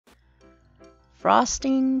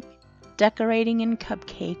Frosting, decorating, and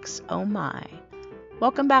cupcakes, oh my.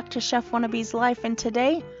 Welcome back to Chef Wannabe's Life, and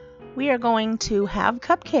today we are going to have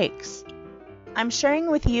cupcakes. I'm sharing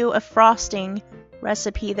with you a frosting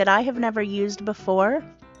recipe that I have never used before.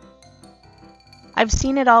 I've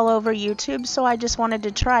seen it all over YouTube, so I just wanted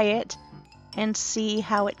to try it and see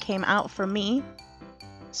how it came out for me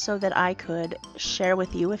so that I could share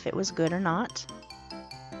with you if it was good or not.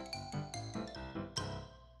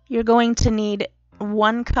 You're going to need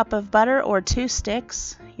 1 cup of butter or 2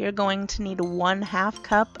 sticks. You're going to need 1/2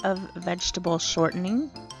 cup of vegetable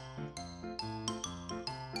shortening.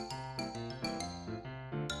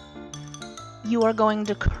 You are going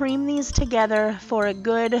to cream these together for a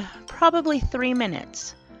good probably 3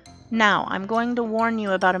 minutes. Now, I'm going to warn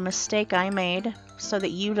you about a mistake I made so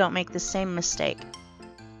that you don't make the same mistake.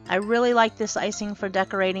 I really like this icing for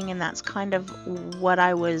decorating, and that's kind of what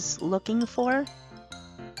I was looking for.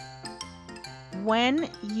 When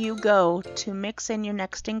you go to mix in your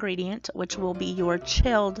next ingredient, which will be your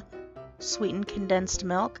chilled sweetened condensed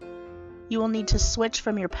milk, you will need to switch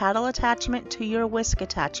from your paddle attachment to your whisk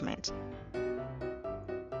attachment.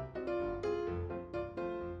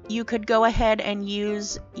 You could go ahead and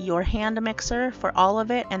use your hand mixer for all of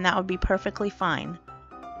it, and that would be perfectly fine.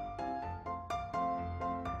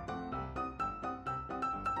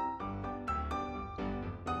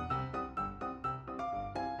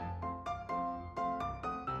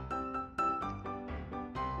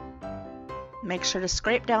 Make sure to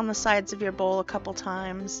scrape down the sides of your bowl a couple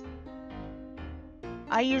times.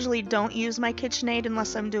 I usually don't use my KitchenAid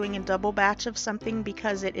unless I'm doing a double batch of something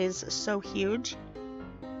because it is so huge.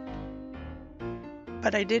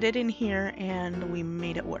 But I did it in here and we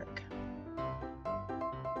made it work.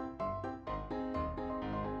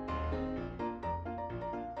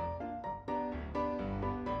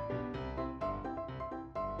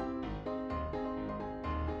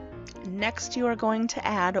 Next, you are going to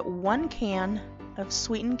add 1 can of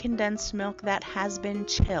sweetened condensed milk that has been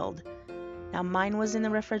chilled. Now, mine was in the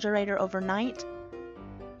refrigerator overnight.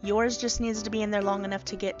 Yours just needs to be in there long enough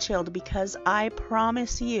to get chilled, because I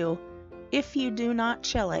promise you, if you do not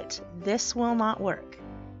chill it, this will not work.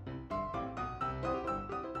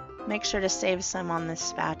 Make sure to save some on the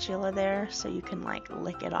spatula there so you can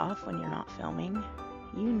lick it off when you're not filming.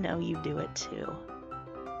 You know you do it too.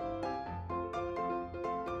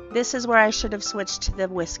 This is where I should have switched to the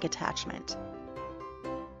whisk attachment.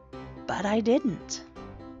 But I didn't.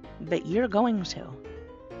 But you're going to.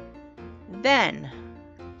 Then,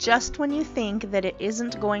 just when you think that it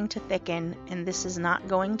isn't going to thicken and this is not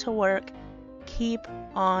going to work, keep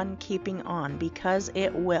on keeping on, because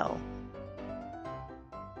it will.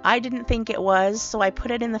 I didn't think it was, so I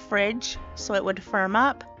put it in the fridge so it would firm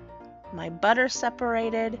up. My butter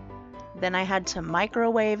separated. Then I had to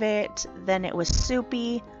microwave it. Then it was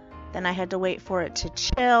soupy. Then I had to wait for it to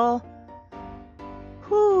chill.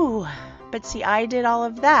 Whew. But see, I did all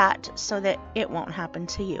of that so that it won't happen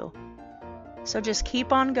to you. So just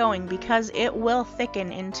keep on going, because it will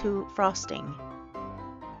thicken into frosting.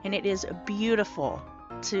 And it is beautiful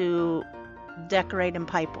to decorate and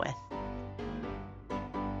pipe with.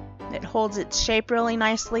 It holds its shape really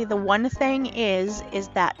nicely. The one thing is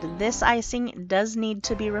that this icing does need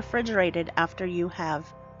to be refrigerated after you have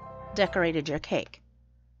decorated your cake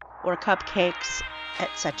or cupcakes,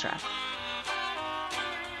 etc.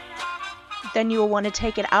 Then you will want to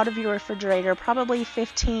take it out of your refrigerator probably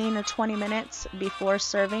 15 or 20 minutes before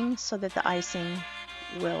serving so that the icing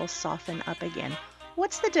will soften up again.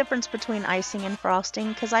 What's the difference between icing and frosting?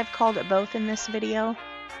 Because I've called it both in this video.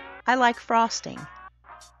 I like frosting.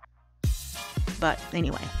 But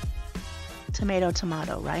anyway, tomato,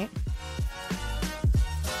 tomato, right?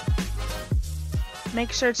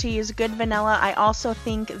 Make sure to use good vanilla. I also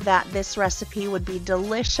think that this recipe would be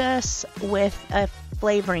delicious with a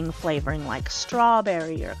flavoring like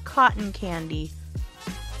strawberry or cotton candy.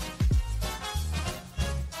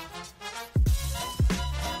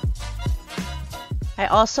 I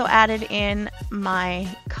also added in my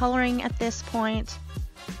coloring at this point.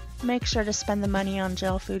 Make sure to spend the money on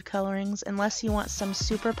gel food colorings unless you want some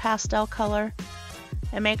super pastel color.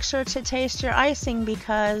 And make sure to taste your icing,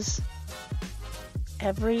 because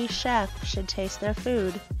every chef should taste their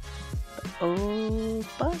food. Oh,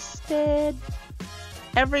 busted.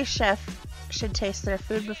 Every chef should taste their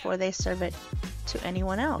food before they serve it to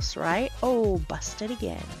anyone else, right? Oh, busted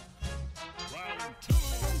again.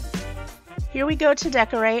 Here we go to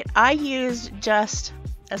decorate. I used just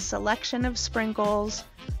a selection of sprinkles.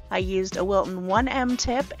 I used a Wilton 1M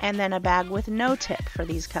tip and then a bag with no tip for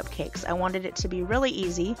these cupcakes. I wanted it to be really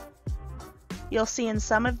easy. You'll see in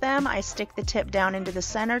some of them I stick the tip down into the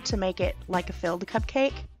center to make it like a filled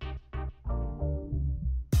cupcake.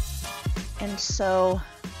 And so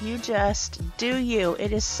you just do you.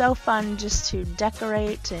 It is so fun just to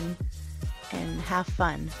decorate and have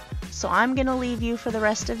fun. So I'm going to leave you for the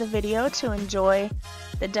rest of the video to enjoy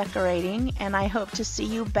the decorating, and I hope to see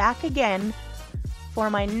you back again for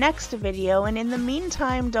my next video. And in the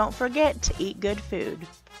meantime, don't forget to eat good food.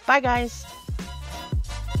 Bye guys!